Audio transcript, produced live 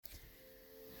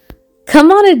Come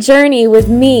on a journey with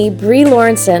me, Brie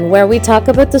Lawrenson, where we talk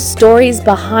about the stories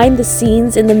behind the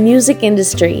scenes in the music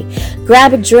industry.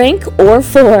 Grab a drink or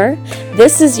four.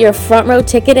 This is your front row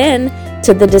ticket in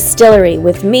to the distillery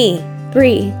with me,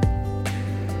 Brie.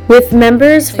 With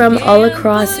members from all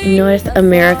across North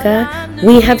America,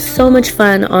 we have so much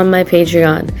fun on my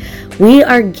Patreon. We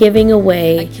are giving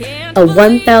away a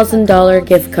 $1,000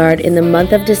 gift card in the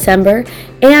month of December,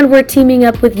 and we're teaming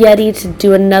up with Yeti to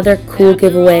do another cool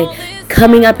giveaway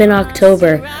coming up in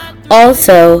October.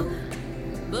 Also,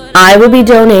 I will be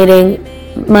donating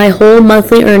my whole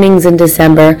monthly earnings in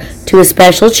December to a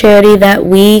special charity that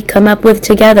we come up with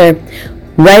together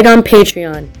right on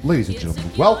Patreon. Ladies and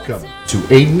gentlemen, welcome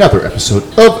to another episode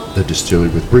of The Distillery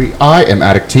with Brie. I am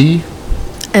Addict T.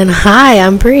 And hi,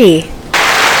 I'm Brie.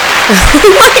 Oh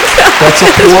my God. That's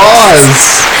applause.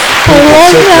 I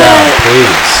love that.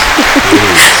 Please.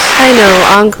 I know,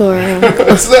 encore.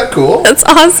 Isn't that cool? That's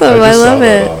awesome. I love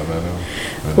it.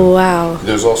 I know. Wow.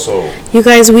 There's also... You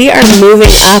guys, we are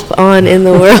moving up on in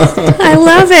the world. I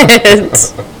love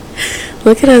it.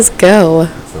 Look at us go.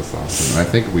 That's awesome. And I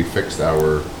think we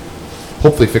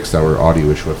hopefully fixed our audio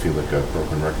issue. I feel like a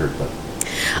broken record, but...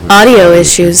 Audio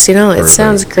issues, it Perfect.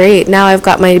 sounds great. Now I've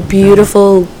got my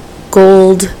beautiful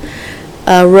gold,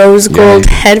 rose gold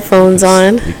headphones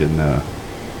on. You can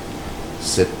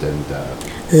sit and...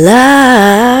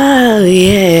 Love,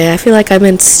 yeah. I feel like I'm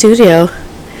in studio.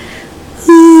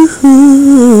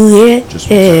 Ooh, yeah. Just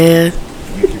yeah.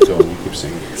 You keep going. You keep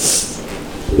singing.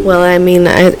 Well, I mean,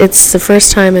 it's the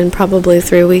first time in probably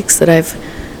 3 weeks that I've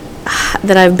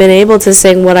been able to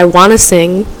sing what I want to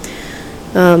sing.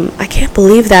 I can't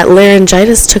believe that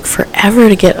laryngitis took forever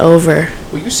to get over.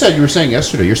 Well, you were saying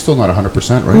yesterday, you're still not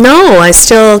 100%, right? No, I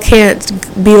still can't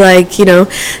be like, sunny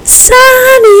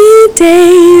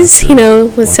days,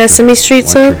 with Sesame Street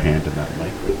song. Your hand in that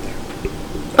mic right there.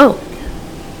 Oh.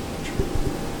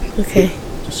 Okay.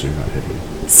 Just so you're not hitting it.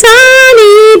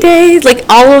 Sunny days, like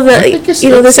all of the,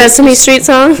 the Sesame Street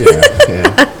song.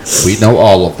 Yeah. We know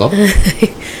all of them.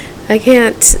 I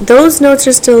can't. Those notes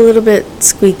are still a little bit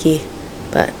squeaky.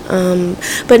 But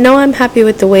no, I'm happy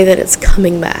with the way that it's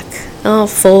coming back. All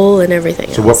full and everything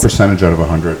else. So what percentage out of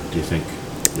 100 do you think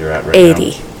you're at right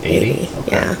 80. now? 80?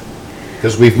 Okay. Yeah.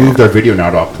 Because we've moved our video now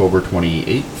to October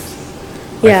 28th.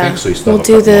 Yeah. I think so. You still have a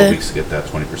couple more weeks to get that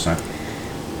 20%.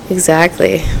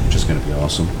 Exactly. Which is going to be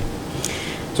awesome.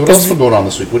 So what else has been going on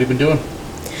this week? What have you been doing?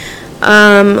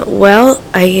 Well,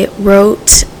 I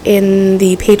wrote in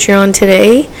the Patreon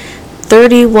today,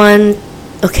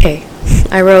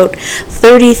 I wrote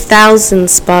 30,000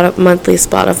 monthly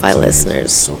Spotify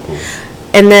listeners. So cool.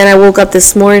 And then I woke up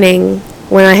this morning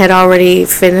when I had already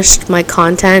finished my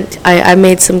content. I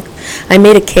made a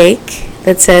cake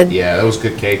that said, yeah, that was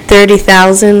good cake.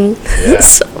 30,000. Yeah.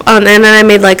 And then I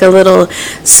made like a little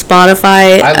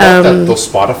Spotify. I love that. Those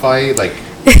Spotify, like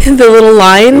the little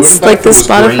lines, like the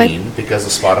Spotify. Green because the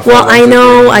Spotify. Well, I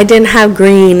know green. I didn't have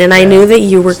green, and I knew that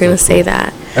you were going to say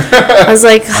that. I was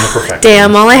like,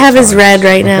 damn, all I have is red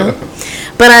right now.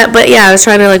 But yeah, I was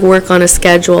trying to work on a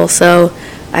schedule. So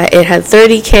it had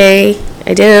 30K.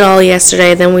 I did it all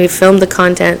yesterday. Then we filmed the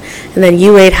content, and then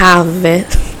you ate half of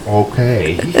it.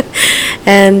 Okay.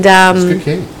 And it's good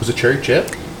cake. Was it cherry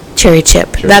chip? Cherry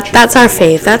chip. That's our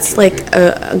fave. That's like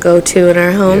a go-to in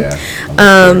our home. Yeah.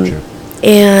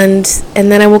 And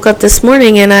then I woke up this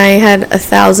morning and I had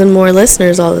 1,000 more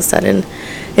listeners all of a sudden.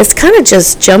 It's kind of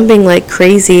just jumping like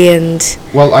crazy. And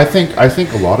well, I think a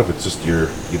lot of it's just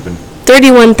you've been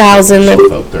 31,000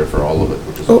 out there for all of it,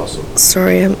 which is awesome.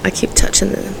 Sorry, I keep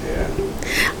touching it. Yeah.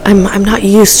 I'm not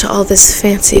used to all this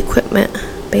fancy equipment,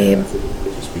 babe. Yeah.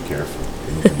 Just be careful.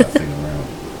 Moving that thing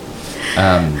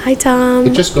around. Hi, Tom.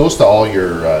 It just goes to all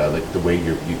your the way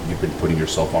you've been putting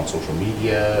yourself on social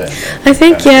media. And I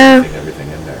think everything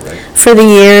in there, right? For the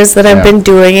years that I've been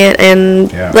doing it, and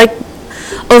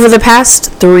over the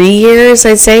past 3 years,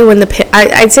 I'd say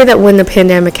that when the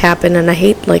pandemic happened, and I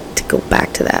hate to go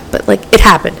back to that, but it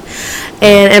happened,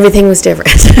 and everything was different.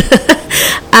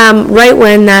 Right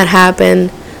when that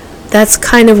happened, that's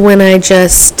kind of when I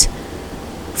just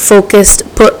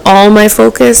put all my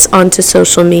focus onto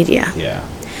social media. Yeah.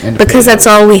 Because that's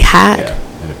all we had. Yeah,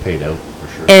 and it paid out for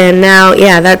sure. And now,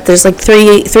 that there's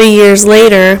 3 years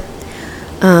later,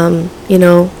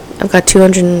 I've got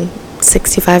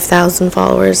 265,000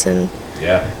 followers, and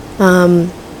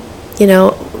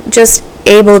just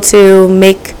able to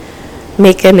make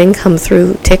make an income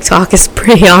through TikTok is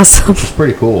pretty awesome. It's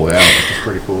pretty cool, yeah. It's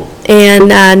pretty cool. And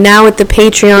now with the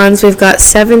Patreons, we've got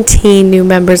 17 new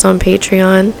members on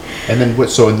Patreon. And then,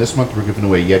 so in this month, we're giving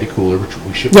away a Yeti cooler, which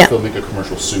we should be filming a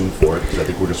commercial soon for it, because I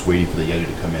think we're just waiting for the Yeti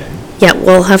to come in. Yeah,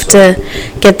 we'll have to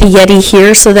get the Yeti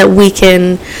here so that we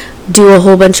can do a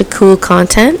whole bunch of cool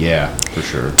content. Yeah, for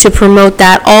sure. To promote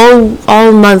that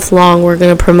all month long, we're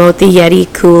going to promote the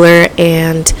Yeti cooler,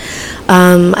 and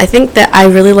I think that I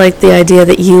really like the idea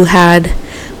that you had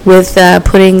with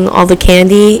putting all the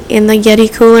candy in the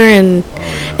Yeti cooler and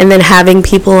then having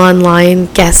people online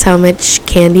guess how much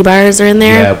candy bars are in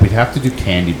there. Yeah, we'd have to do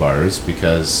candy bars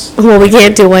because... Well, we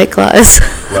can't do White Claws.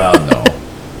 Well, no.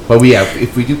 But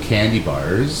if we do candy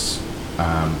bars,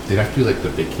 they'd have to do like the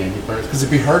big candy bars because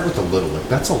it'd be hard with the little. Like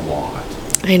that's a lot.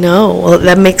 I know. Well,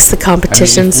 that makes the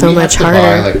competition so much harder. If we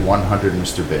have to buy like 100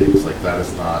 Mr. Bigs, like that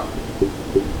is not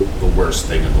the worst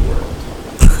thing in the world.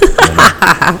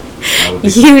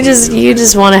 You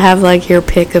just want to have like your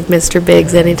pick of Mr.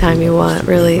 Biggs anytime you want,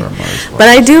 really. But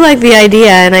I do like the idea,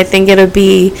 and I think it'll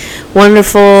be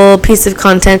wonderful piece of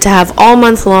content to have all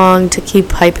month long to keep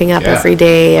hyping up every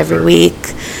day, every week.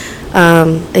 A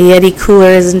Yeti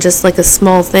cooler isn't just like a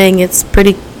small thing; it's a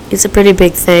pretty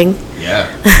big thing. Yeah.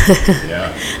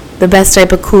 Yeah. The best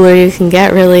type of cooler you can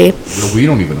get, really. Well, we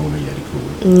don't even own a Yeti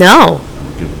cooler. No.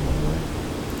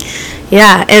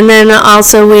 Yeah, and then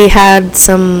also we've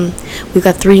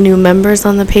got 3 new members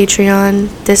on the Patreon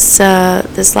this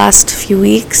last few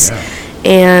weeks,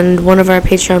 and one of our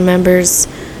Patreon members,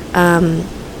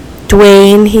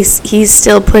 Dwayne, he's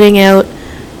still putting out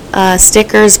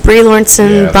stickers, Brie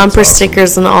Lawrenson bumper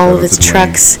stickers on all of his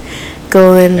trucks.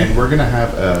 Going. And we're gonna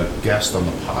have a guest on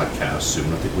the podcast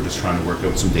soon. I think we're just trying to work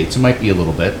out some dates. It might be a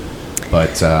little bit.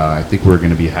 But I think we're going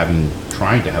to be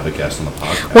trying to have a guest on the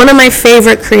podcast. One of my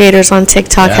favorite creators on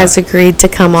TikTok has agreed to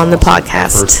come on the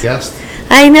podcast. Our first guest.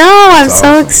 I know. I'm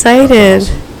so excited.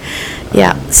 Awesome.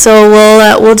 Yeah. So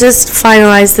we'll just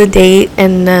finalize the date,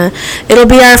 and it'll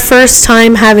be our first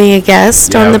time having a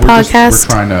guest on the podcast.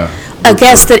 We're trying to a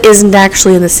guest that isn't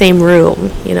actually in the same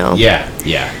room. You know. Yeah.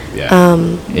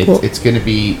 It's going to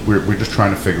be. We're just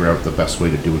trying to figure out the best way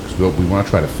to do it because we want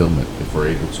to try to film it if we're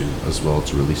able to, as well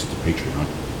to release it to Patreon.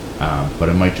 But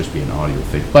it might just be an audio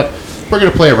thing. But we're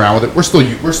going to play around with it. We're still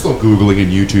Googling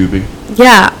and YouTubing.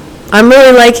 Yeah, I'm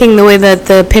really liking the way that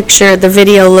the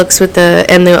video looks with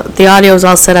the audio is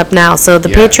all set up now. So the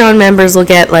Patreon members will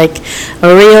get like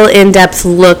a real in-depth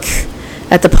look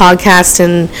at the podcast,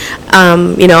 and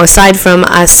aside from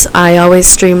us, I always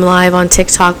stream live on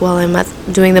TikTok while I'm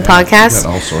doing the podcast.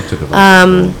 All sorts of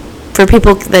devices. For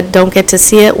people that don't get to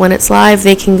see it when it's live,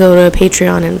 they can go to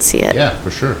Patreon and see it. Yeah, for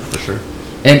sure.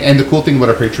 And the cool thing about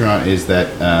our Patreon is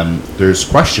that there's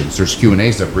questions, there's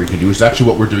Q&As that Brie can do. It's actually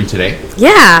what we're doing today.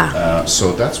 Yeah.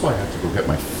 So that's why I have to go get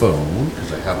my phone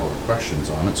because I have all the questions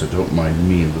on it. So don't mind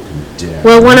me looking down.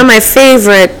 Well, one of my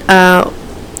favorite.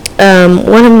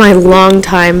 One of my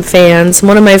longtime fans,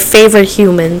 one of my favorite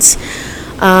humans,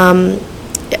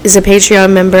 is a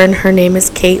Patreon member, and her name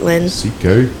is Caitlin.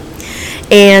 CK.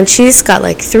 And she's got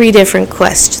like 3 different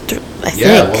questions, I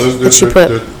think,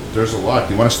 there's a lot.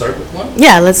 Do you want to start with one?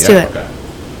 Yeah, let's do it. Okay.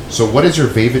 So what is your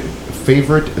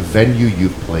favorite venue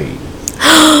you've played?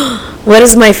 What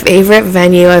is my favorite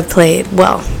venue I've played?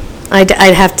 Well, I'd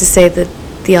have to say the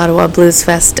Ottawa Blues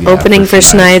Fest opening for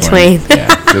Shania Twain.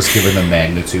 Just given the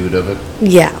magnitude of it.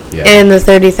 Yeah. And the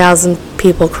 30,000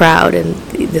 people crowd and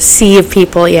the sea of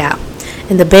people,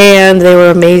 and the band, they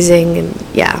were amazing, and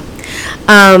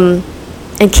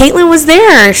and Caitlin was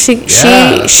there.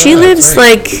 She lives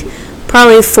like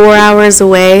probably 4 hours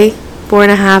away,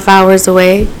 4.5 hours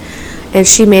away, and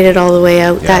she made it all the way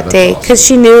out that day because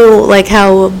she knew like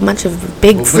how much of a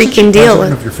big freaking deal it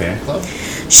was. Of your fan club?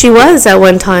 She was at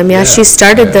one time. She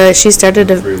started a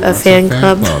fan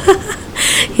club.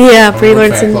 Yeah, Brie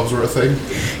Lawrenson. Fan clubs were a thing.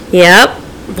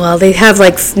 Yep. Well, they have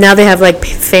now they have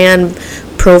fan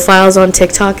profiles on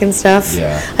TikTok and stuff.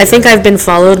 Yeah. I think I've been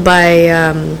followed by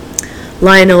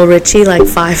Lionel Richie like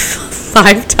five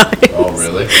times. Oh,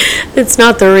 really? It's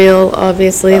not the real,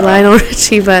 obviously, Lionel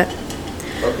Richie, but.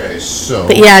 Okay, so.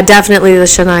 But yeah, definitely the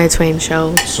Shania Twain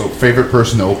show. So, favorite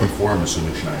person to open for, I'm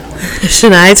assuming Shania Twain.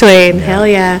 Shania Twain, hell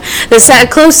yeah. The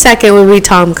close second would be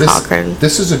Tom Cochrane.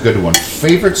 This is a good one.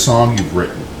 Favorite song you've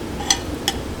written?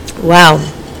 Wow.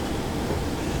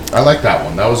 I like that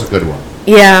one. That was a good one.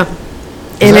 Yeah.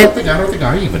 And I don't think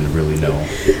I even really know.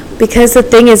 Because the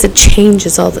thing is, it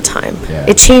changes all the time. Yeah.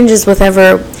 It changes with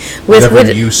whatever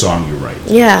new song you write.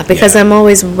 Yeah, because I'm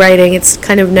always writing. It's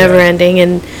kind of never ending,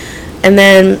 and And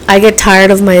then I get tired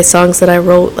of my songs that I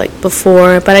wrote like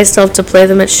before, but I still have to play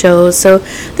them at shows, so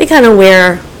they kind of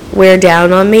wear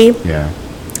down on me. Yeah.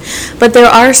 But there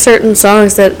are certain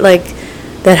songs that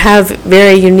have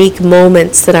very unique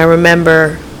moments that I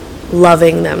remember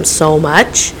loving them so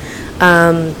much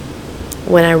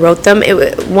when I wrote them.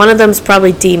 One of them is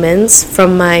probably Demons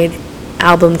from my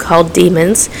album called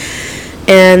Demons.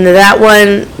 And that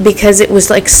one, because it was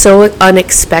like so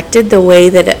unexpected the way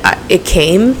that it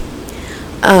came.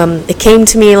 It came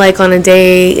to me like on a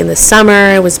day in the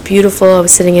summer. It was beautiful. I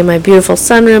was sitting in my beautiful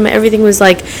sunroom. Everything was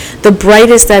like the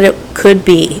brightest that it could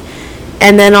be.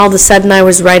 And then all of a sudden I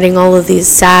was writing all of these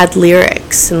sad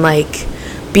lyrics and like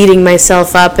beating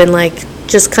myself up and like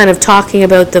just kind of talking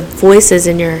about the voices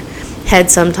in your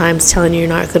head sometimes telling you you're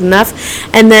not good enough.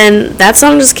 And then that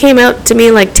song just came out to me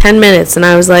in like 10 minutes and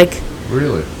I was like,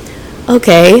 really?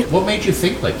 Okay. What made you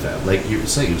think like that? Like you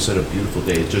said a beautiful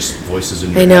day, just voices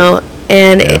in your head. I know.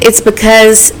 And it's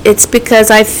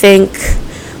because I think,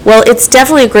 well, it's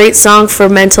definitely a great song for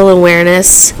mental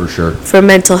awareness. For sure. For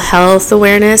mental health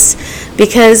awareness,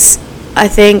 because I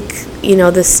think,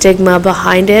 the stigma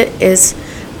behind it is,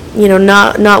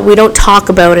 not we don't talk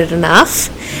about it enough.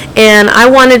 And I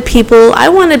wanted people,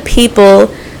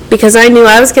 because I knew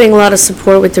I was getting a lot of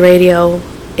support with the radio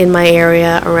in my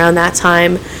area around that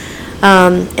time.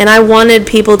 And I wanted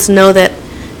people to know that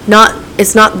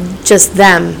it's not just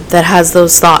them that has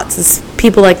those thoughts. It's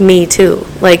people like me too.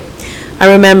 Like,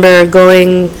 I remember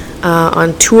going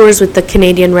on tours with the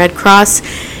Canadian Red Cross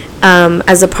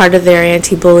as a part of their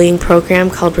anti-bullying program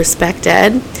called Respect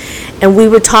Ed. And we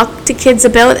would talk to kids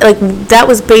about it. Like, that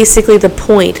was basically the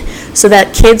point, so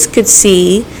that kids could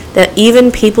see that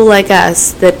even people like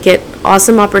us that get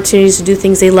awesome opportunities to do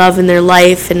things they love in their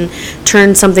life and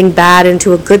turn something bad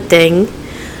into a good thing,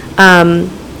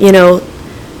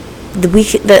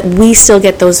 that we still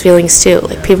get those feelings too,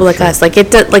 like people like us. Like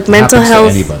like mental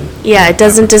health. Yeah, it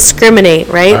doesn't discriminate,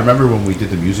 right? I remember when we did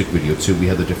the music video too. We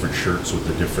had the different shirts with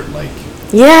the different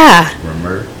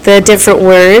remember the different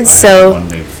words. So one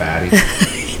named Fatty.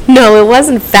 No, it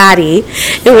wasn't Fatty.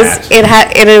 It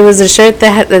was a shirt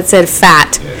that said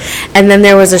fat, and then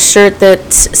there was a shirt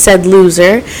that said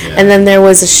loser, and then there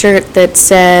was a shirt that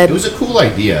said. It was a cool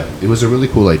idea. It was a really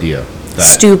cool idea.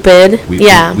 Stupid.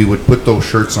 We would put those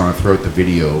shirts on throughout the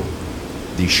video.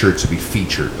 These shirts would be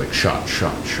featured, like shot.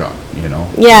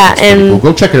 Yeah, and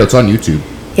cool. Go check it out. It's on YouTube.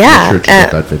 Yeah, Make sure to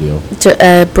check out that video.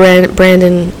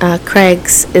 Brandon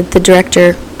Craig's the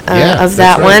director of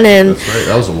that one, and that's right.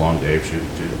 That was a long day of shooting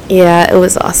too. Yeah, it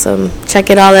was awesome. Check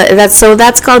it all out.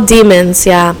 That's called Demons.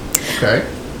 Yeah. Okay.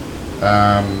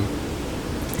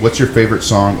 What's your favorite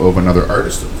song of another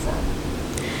artist to perform?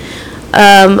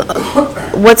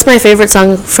 What's my favorite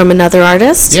song from another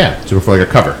artist? Yeah, to perform like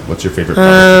a cover. What's your favorite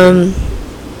cover?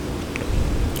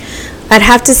 I'd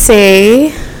have to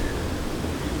say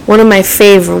one of my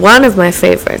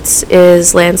favorites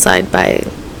is Landslide by. Oh,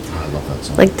 I love that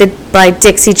song. By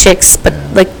Dixie Chicks, but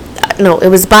no, it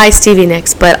was by Stevie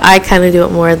Nicks, but I kind of do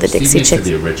it more of the Dixie Chicks. Stevie Nicks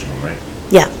did the original, right?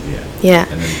 Yeah.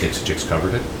 And then Dixie Chicks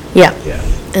covered it. Yeah. Yeah.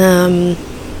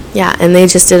 Yeah, and they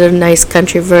just did a nice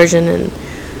country version. And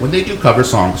when they do cover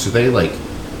songs, do they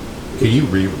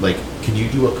can you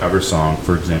do a cover song,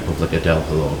 for example, of like Adele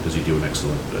Hello, because you do an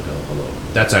excellent Adele Hello.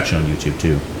 That's actually on YouTube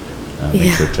too.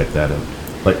 Make sure to check that out.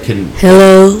 But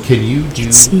Hello. Can you do?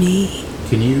 It's me.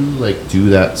 Can you do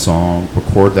that song,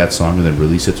 record that song, and then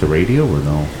release it to radio, or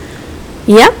no?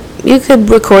 Yep, you could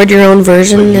record your own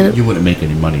version. But you wouldn't make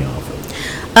any money off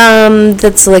it.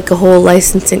 That's like a whole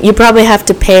licensing. You probably have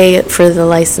to pay for the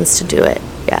license to do it.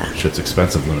 Yeah. Shit's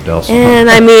expensive than Adele song. And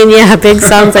I mean, big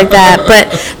songs like that.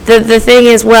 But the thing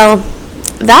is, well,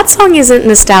 that song isn't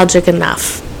nostalgic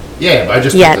enough. Yeah, but I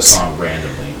just picked the song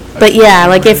randomly. But yeah,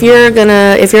 like if you're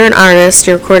an artist,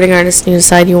 you're a recording artist, and you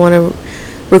decide you want to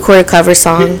record a cover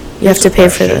song, you have to pay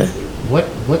for the.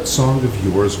 What song of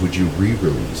yours would you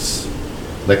re-release?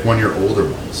 Like one of your older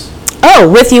ones? Oh,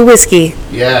 With You Whiskey.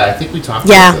 Yeah, I think we talked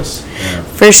about this. Yeah,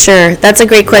 for sure. That's a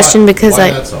great question because why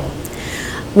that song?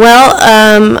 Well,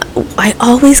 I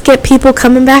always get people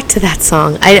coming back to that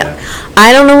song. I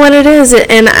don't know what it is,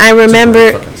 and I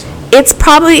remember it's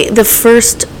probably the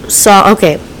first song.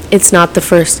 Okay, it's not the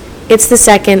first. It's the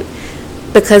second,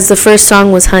 because the first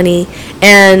song was Honey,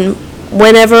 and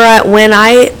when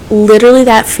I literally,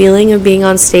 that feeling of being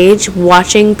on stage,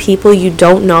 watching people you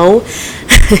don't know,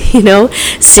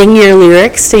 sing your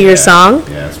lyrics to your song.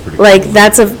 Yeah, it's pretty like cool.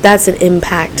 That's an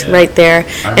impact right there.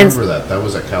 I remember that. That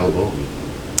was at Calabogie.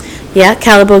 Yeah,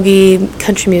 Calabogie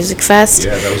Country Music Fest.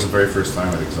 Yeah, that was the very first time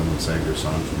I think someone sang their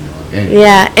song from you on.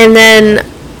 Yeah, and then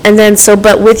And then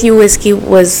but With You Whiskey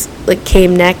was like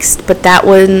came next, but that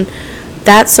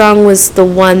song was the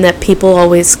one that people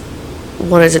always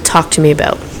wanted to talk to me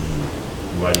about.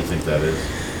 Why do you think that is?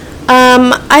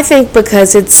 I think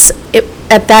because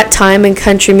at that time in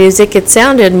country music, it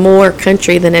sounded more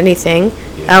country than anything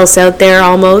else out there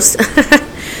almost.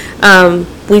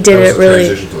 We did it really.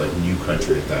 Transition to like new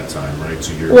country at that time, right?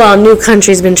 So new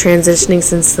country's been transitioning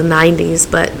since the 90s,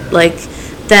 but like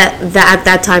that at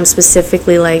that time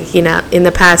specifically, like, you know, in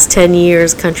the past 10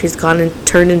 years, country's gone and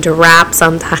turned into rap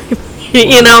sometime.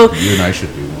 You know. You and I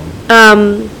should do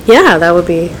one. Yeah, that would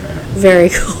be very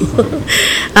cool.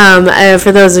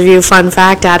 For those of you, fun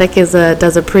fact: Attic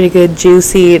does a pretty good,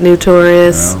 juicy,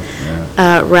 notorious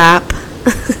rap.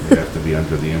 You have to be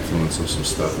under the influence of some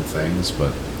stuff and things,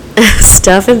 but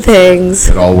stuff and things.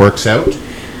 It all works out.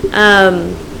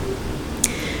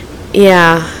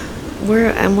 Yeah.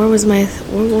 What was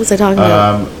I talking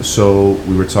about? So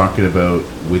we were talking about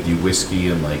With You Whiskey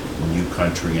and like new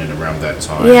country and around that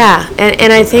time. Yeah,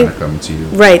 and I think coming to you.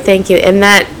 Right, thank you. And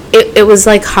that it was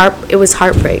like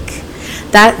heartbreak.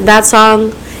 That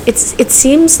song, it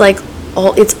seems like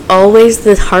it's always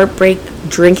the heartbreak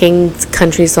drinking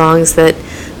country songs that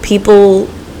people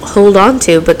hold on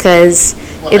to because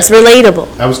it's relatable.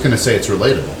 I was going to say it's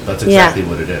relatable. That's exactly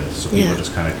what it is. So people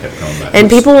just kind of kept going back. And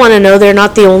people want to know they're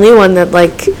not the only one that,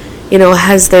 like, you know,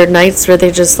 has their nights where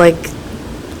they're just like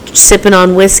sipping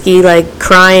on whiskey, like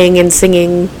crying and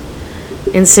singing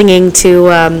to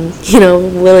you know,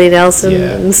 Willie Nelson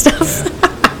and stuff.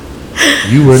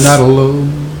 You were not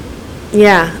alone.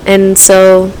 Yeah, and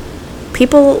so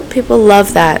people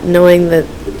love that, knowing that.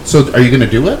 So are you going to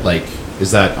do it? Like,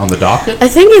 is that on the docket? I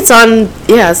think it's on.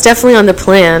 Yeah, it's definitely on the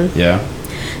plan. Yeah.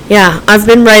 Yeah, I've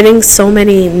been writing so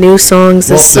many new songs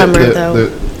this summer, though.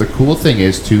 The cool thing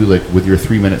is too, like with your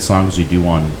 3-minute songs you do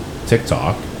on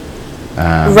TikTok.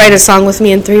 Write a song with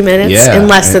me in 3 minutes, in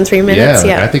less than 3 minutes.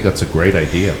 Yeah, I think that's a great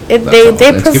idea.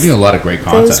 It's giving you a lot of great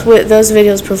content. Those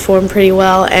videos perform pretty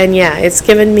well, and it's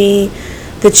given me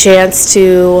the chance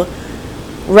to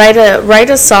write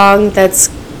a song that's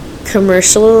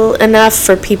commercial enough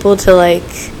for people to like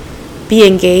be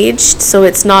engaged, so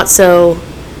it's not so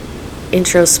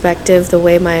introspective the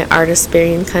way my artist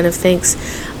brain kind of thinks.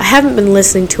 I haven't been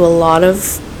listening to a lot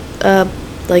of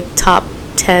like top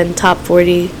 10, top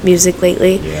 40 music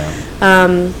lately.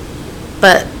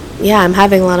 But I'm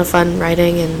having a lot of fun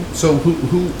writing. And so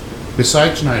who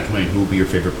besides Shania Twain, who would be your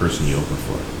favorite person you open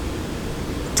for?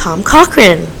 Tom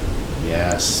Cochrane.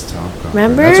 Yes, Tom Cochrane.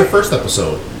 Remember? That's our first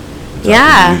episode.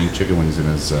 Eating chicken wings in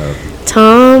his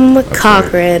Tom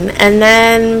Cochrane. And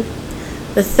then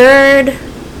the third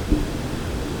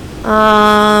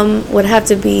would have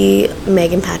to be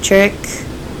Megan Patrick.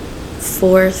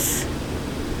 Fourth,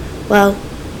 well,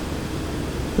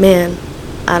 man,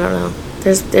 I don't know.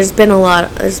 There's been a lot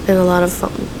of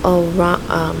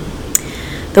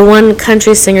the one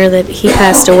country singer that he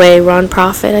passed away, Ron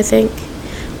Prophet, I think.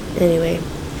 Anyway,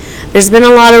 there's been a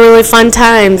lot of really fun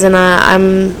times, and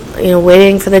I'm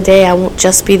waiting for the day I won't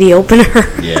just be the opener.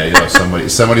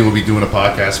 Somebody will be doing a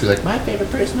podcast, be like, my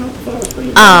favorite person to open for was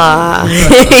you.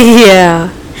 Yeah.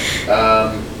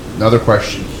 Another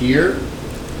question here.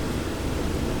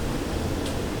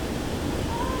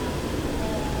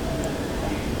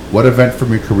 What event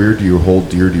from your career do you hold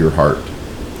dear to your heart?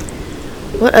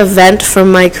 What event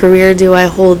from my career do I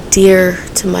hold dear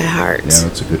to my heart? Yeah,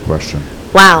 that's a good question.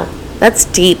 Wow, that's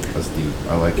deep. That's deep.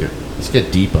 I like it. Let's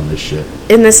get deep on this shit.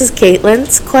 And this is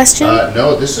Caitlin's question?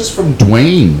 No, this is from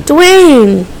Dwayne.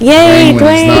 Dwayne! Yay, Dwayne!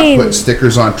 When he's not putting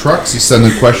stickers on trucks, he's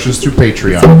sending questions through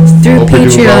Patreon. Hope you're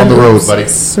doing well on the road, buddy.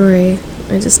 Sorry,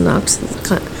 I just knocked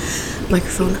the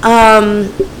microphone.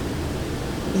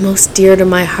 Most dear to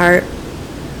my heart.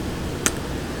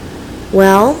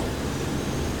 Well,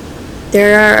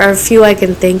 there are a few I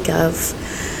can think of.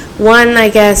 One, I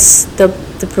guess, the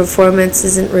performance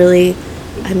isn't really,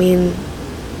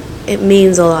 it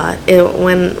means a lot.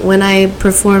 When I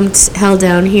performed Hell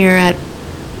Down Here at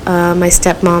my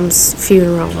stepmom's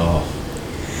funeral,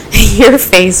 your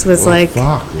face was I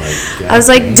was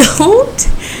like, don't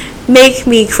make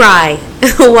me cry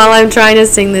while I'm trying to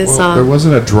sing this song. There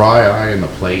wasn't a dry eye in the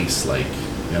place,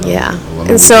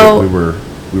 and so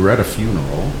we were at a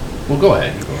funeral. Well, go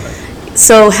ahead.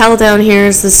 So Hell Down Here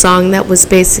is the song that was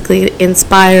basically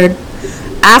inspired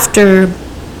after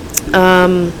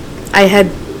I had,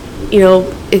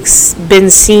 been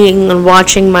seeing and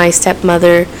watching my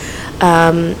stepmother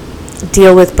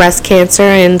deal with breast cancer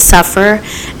and suffer.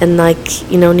 And,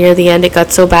 near the end, it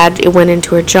got so bad, it went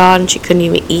into her jaw and she couldn't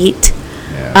even eat.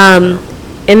 Yeah.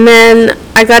 And then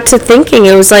I got to thinking,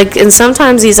 it was like, and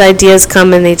sometimes these ideas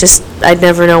come and I'd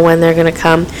never know when they're going to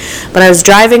come. But I was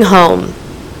driving home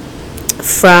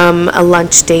from a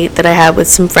lunch date that I had with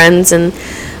some friends, and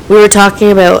we were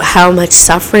talking about how much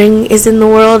suffering is in the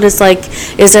world. It's like,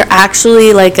 is there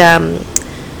actually like,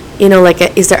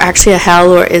 is there actually a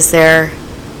hell, or is there,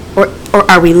 or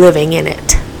are we living in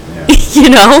it? Yeah.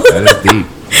 That is deep.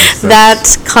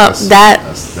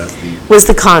 That deep. Was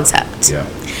the concept. Yeah.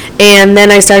 And then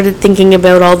I started thinking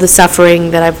about all the suffering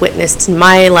that I've witnessed in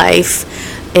my life,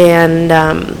 and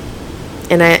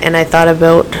I thought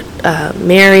about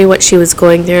Mary, what she was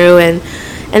going through, and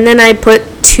then I put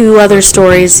two other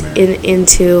stories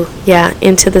into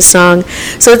the song.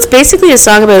 So it's basically a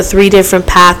song about three different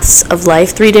paths of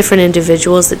life, three different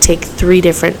individuals that take three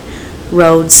different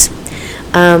roads.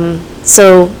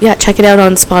 So check it out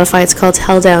on Spotify. It's called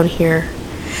Hell Down Here,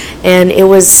 and it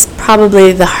was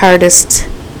probably the hardest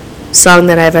song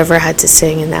that I've ever had to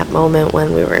sing in that moment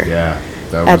when we were at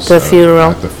the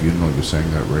funeral. At the funeral, you sang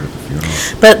that right at the funeral.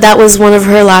 But that was one of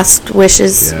her last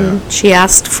wishes she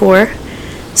asked for.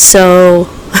 So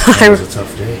that was a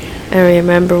tough day. I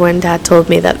remember when Dad told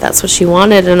me that that's what she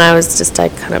wanted, and I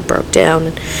kind of broke down.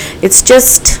 And it's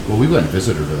just... Well, we went and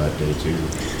visited her that day, too.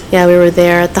 Yeah, we were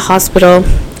there at the hospital.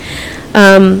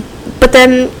 But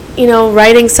then,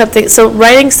 writing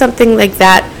something like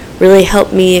that really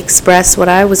helped me express what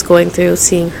I was going through,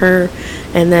 seeing her,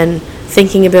 and then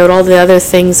thinking about all the other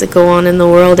things that go on in the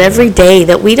world every day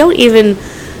that we don't even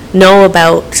know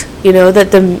about, that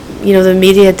the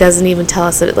media doesn't even tell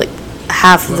us that, like,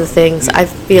 half of the things. I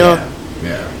feel...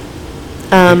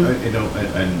 I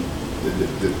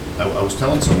was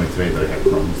telling somebody today that I had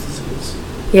Crohn's disease.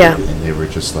 Yeah. And they were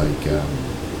just like,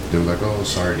 they were like, oh,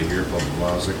 sorry to hear, blah, blah,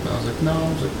 blah. I was like,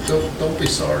 don't be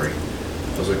sorry.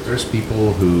 I was like, there's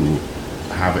people who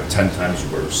have it 10 times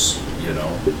worse, You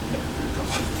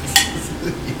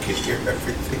can hear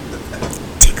everything.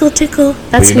 Tickle, tickle.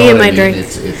 That's me and my drink.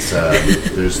 It's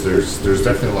there's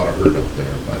definitely a lot of hurt out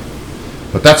there,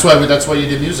 but that's why you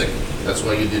did music. That's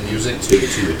why you did music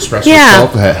to express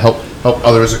yourself, to help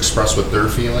others express what they're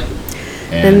feeling,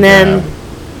 and then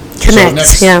connect.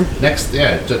 So next,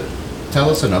 tell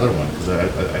us another one, because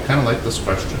I kind of like this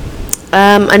question.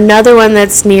 Another one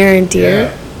that's near and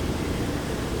dear.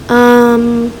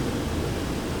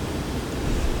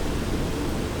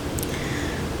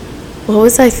 What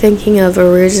was I thinking of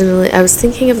originally? I was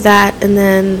thinking of that, and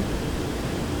then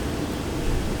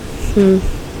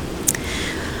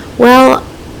well,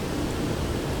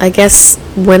 I guess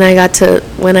when I got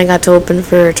to open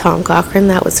for Tom Cochrane,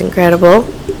 that was incredible.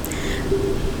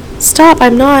 Stop,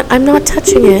 I'm not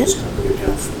touching it.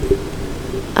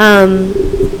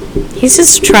 He's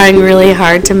just trying really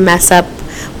hard to mess up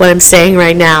what I'm saying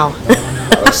right now.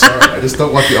 I'm sorry. I just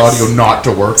don't want the audio not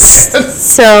to work.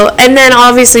 So, and then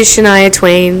obviously Shania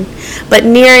Twain, but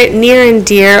near and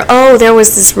dear. Oh, there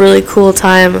was this really cool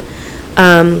time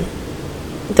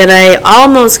that I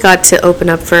almost got to open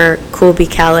up for Colby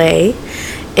Calais,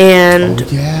 and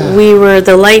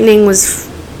the lightning was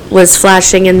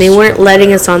flashing, and they weren't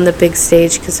letting us on the big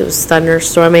stage because it was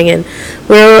thunderstorming, and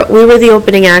we were the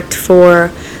opening act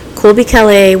for Colby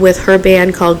Calais with her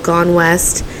band called Gone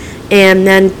West, and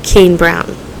then Kane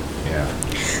Brown. Yeah.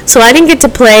 So I didn't get to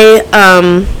play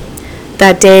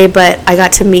that day, but I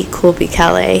got to meet Colby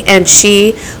Calais, and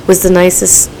she was the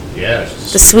nicest,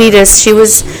 the sweetest.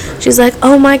 She's like,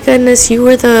 oh my goodness,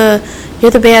 you're the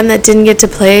band that didn't get to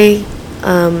play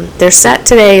their set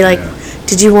today. Like,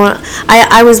 did you want?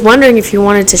 I was wondering if you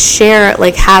wanted to share,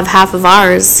 like, have half of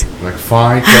ours. Like,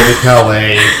 fine, Colby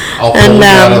Calais, I'll pull you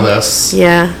out of this.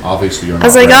 Yeah. Obviously, you're not. I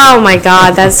was like, oh my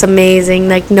God, that's amazing.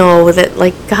 Like, no,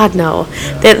 God, no.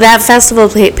 Yeah. That festival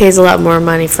pays a lot more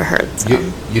money for her. So.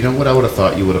 You know what I would have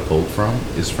thought you would have pulled from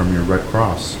is from your Red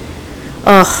Cross.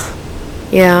 Ugh.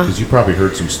 Yeah. Because you probably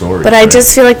heard some stories. But right? I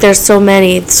just feel like there's so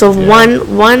many. So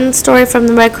one story from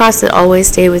the Red Cross that always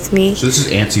stay with me. So this is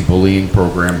anti-bullying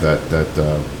program that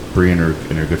Bree and her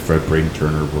good friend Braden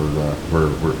Turner were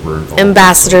involved.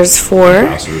 Ambassadors for.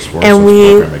 And so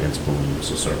we program against bullying.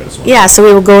 So sorry, so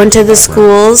we would go into the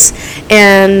schools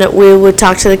and we would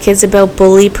talk to the kids about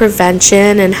bully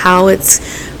prevention and how it's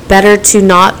better to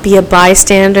not be a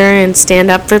bystander and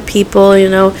stand up for people.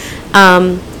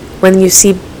 When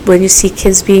you see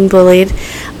kids being bullied.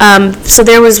 So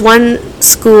there was one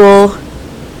school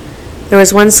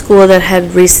that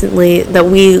had recently, that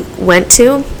we went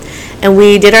to, and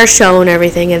we did our show and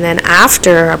everything, and then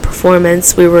after our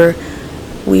performance, we were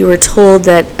told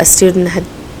that a student had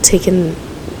taken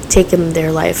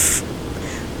their life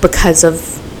because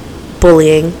of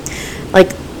bullying.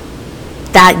 Like,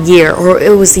 that year, or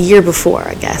it was the year before,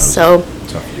 I guess. So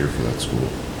tough year for that school.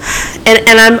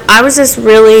 And I was just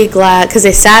really glad because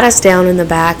they sat us down in the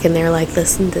back and they're like,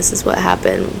 listen, this is what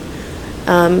happened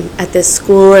at this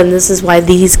school, and this is why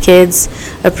these kids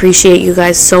appreciate you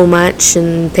guys so much,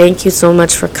 and thank you so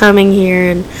much for coming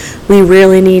here, and we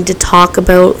really need to talk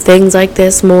about things like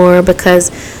this more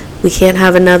because we can't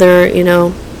have another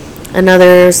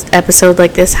episode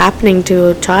like this happening to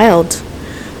a child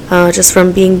just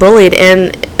from being bullied.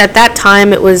 And at that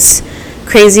time it was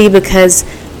crazy because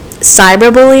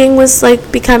cyberbullying was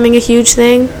like becoming a huge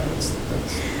thing. Yeah, that's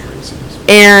crazy.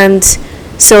 And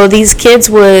so these kids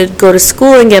would go to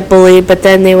school and get bullied, but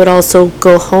then they would also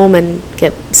go home and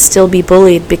still be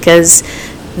bullied because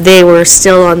they were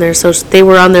still on their they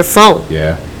were on their phone.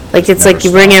 Yeah. Like it's like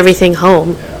you bring everything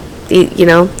home.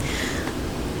 Yeah.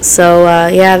 So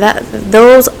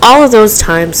all of those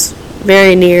times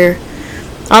very near,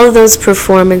 all of those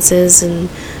performances and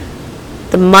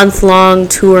the month-long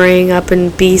touring up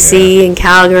in BC and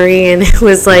Calgary, and it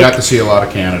was like... You got to see a lot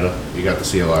of Canada. You got to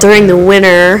see a lot during of the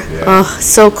winter. Yeah. Oh,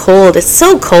 so cold. It's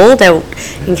so cold out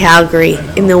in Calgary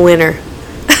in the winter.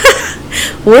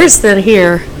 Worse than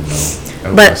here. I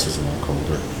know. But West is a little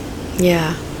colder.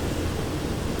 Yeah.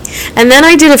 And then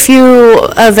I did a few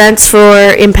events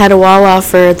in Petawawa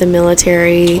for the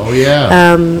military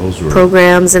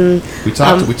programs, and we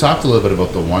talked a little bit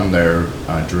about the one there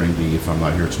during the If I'm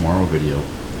Not Here Tomorrow video.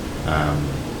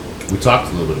 We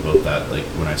talked a little bit about that, like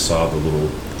when I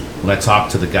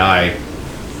talked to the guy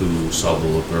who saw the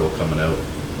little girl coming out.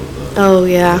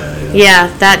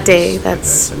 That day.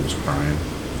 That's. He was crying.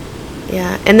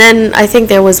 Yeah, and then I think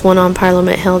there was one on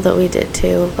Parliament Hill that we did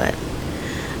too, but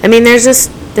I mean,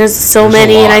 there's so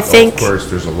many, and I think of course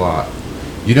there's a lot.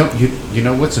 You know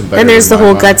what's embedded. And there's the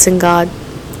whole mind? Guts and God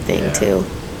thing too.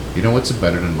 You know what's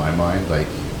embedded in my mind? Like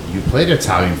you played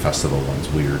Italian festival once,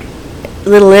 weird.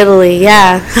 Little Italy,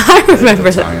 yeah, I remember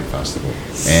that. Italian festival,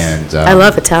 and I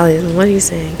love Italian. What are you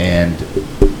saying? And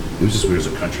it was just weird as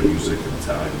a country music in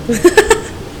Italian.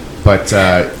 But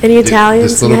any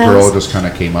Italians? This little girl just kind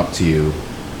of came up to you,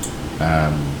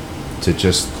 to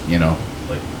just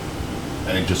like.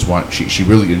 I think she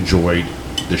really enjoyed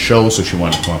the show, so she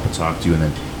wanted to come up and talk to you, and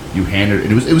then you handed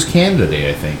her, it was Canada Day,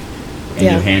 I think, and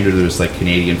you handed her this like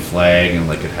Canadian flag, and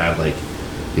like it had like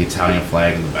the Italian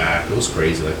flag in the back. It was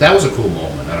crazy. Like that was a cool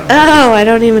moment. I don't know. Oh, I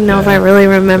don't even know if I really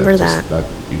remember that. That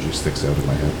usually sticks out in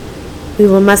my head. We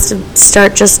must have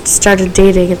started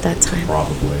dating at that time.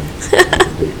 Probably.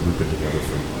 We've been together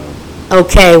for a while.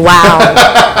 Okay, wow.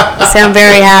 I sound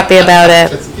very happy about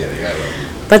it. Just kidding. I love you.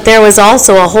 But there was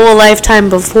also a whole lifetime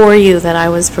before you that I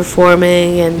was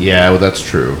performing, and yeah, well, that's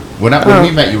true. When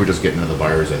we met, you were just getting into the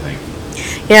bars, I think.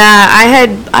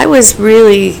 Yeah, I was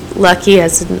really lucky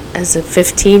as a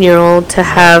 15-year-old to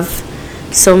have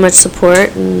so much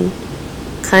support and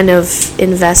kind of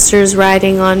investors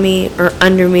riding on me or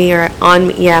under me or on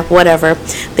me. Yeah, whatever.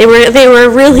 They were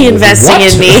really investing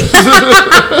in me.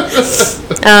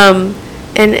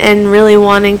 And really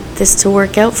wanting this to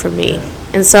work out for me. Yeah.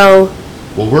 And so.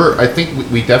 Well, I think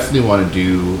we definitely want to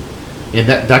do, and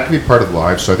that could be part of the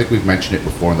live. So I think we've mentioned it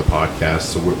before in the podcast.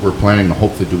 So we're planning on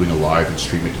hopefully doing a live and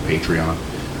stream it to Patreon.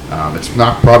 It's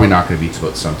probably not going to be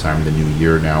about sometime in the new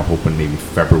year now. Hoping maybe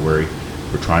February.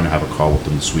 We're trying to have a call with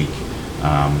them this week.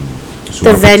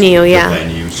 The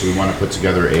venue. So we want to put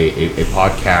together a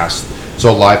podcast, so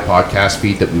a live podcast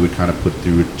feed that we would kind of put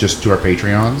through just to our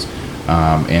Patreons,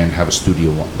 and have a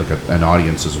studio, like an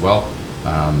audience as well.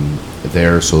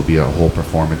 There, so it'll be a whole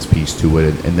performance piece to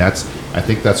it, and I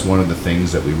think that's one of the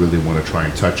things that we really want to try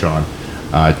and touch on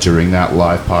during that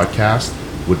live podcast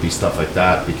would be stuff like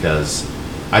that, because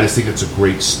I just think it's a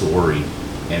great story,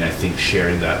 and I think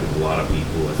sharing that with a lot of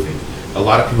people, I think a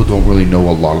lot of people don't really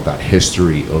know a lot of that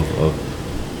history of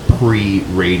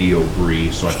pre-radio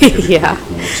Bree, so I think it'd be pretty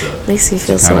cool to makes me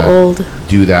feel so old.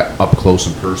 Do that up close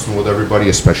and personal with everybody,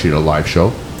 especially at a live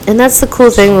show. And that's the cool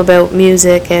thing about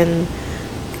music, and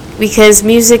because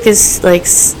music is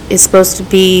supposed to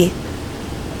be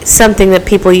something that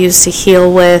people use to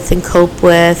heal with and cope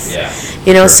with.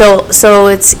 Yeah. So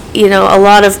it's a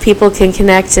lot of people can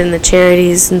connect in the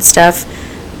charities and stuff.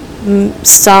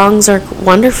 Songs are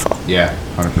wonderful. Yeah,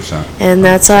 100%. And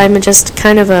that's why I'm just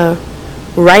kind of a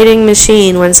writing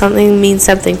machine. When something means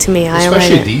something to me, I write it.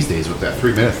 Especially these days with that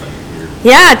 3-minute thing.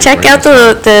 Yeah, check out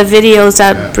the videos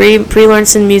at Brie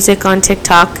Lawrenson Music on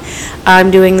TikTok.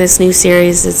 I'm doing this new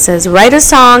series that says write a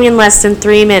song in less than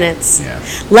 3 minutes. Yeah.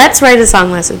 Let's write a song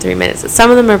in less than 3 minutes.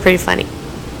 Some of them are pretty funny.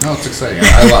 No, it's exciting.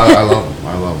 I love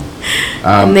them.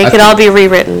 And they could all be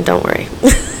rewritten. Don't worry.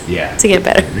 Yeah. To get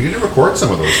better. You're gonna record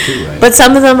some of those too, right? But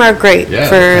some of them are great for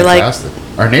fantastic.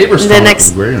 Our neighbor's coming up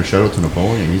with great. Shout out to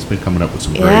Napoleon. He's been coming up with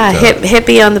some great...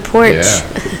 hippie on the porch. Yeah,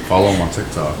 follow him on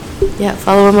TikTok. Yeah,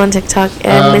 follow him on TikTok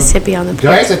and Miss Hippie on the porch.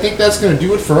 Guys, I think that's going to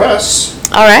do it for us.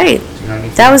 All right.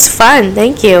 That was fun.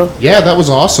 Thank you. Yeah, that was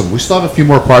awesome. We still have a few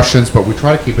more questions, but we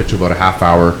try to keep it to about a half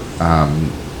hour.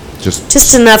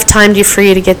 Just enough time for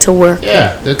you to get to work.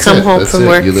 Yeah, that's come home from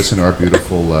work. You listen to our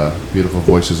beautiful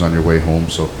voices on your way home.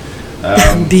 So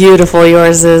beautiful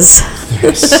yours is.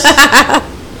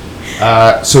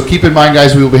 So keep in mind,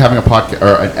 guys, we will be having a podcast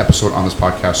or an episode on this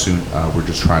podcast soon. We're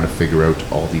just trying to figure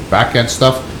out all the back end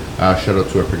stuff. Shout out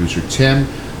to our producer Tim.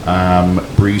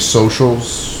 Bree's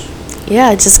socials.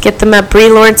 Yeah, just get them at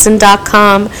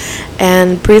BrieLawrenson.com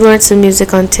and Brie Lawrenson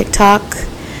Music on TikTok,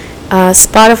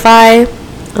 Spotify.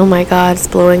 Oh my God, it's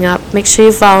blowing up. Make sure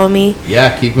you follow me.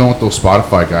 Yeah, keep going with those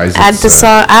Spotify guys.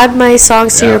 Add my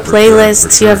songs to your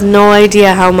playlists. Sure. You have no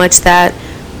idea how much that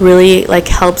really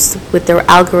helps with their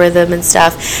algorithm and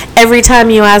stuff. Every time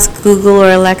you ask Google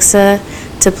or Alexa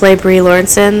to play Brie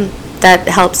Lawrenson, that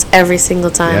helps every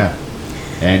single time. Yeah,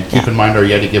 and keep in mind our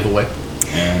Yeti giveaway.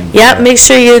 And make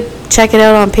sure you check it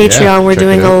out on Patreon. We're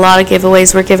doing a lot of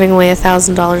giveaways. We're giving away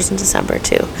 $1,000 in December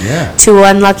too. Yeah. To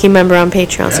one lucky member on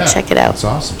Patreon. So check it out. That's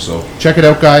awesome. So check it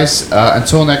out, guys.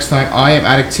 Until next time, I am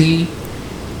Addict T.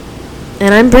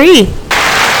 And I'm Brie.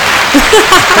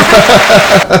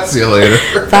 See you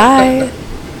later. Bye.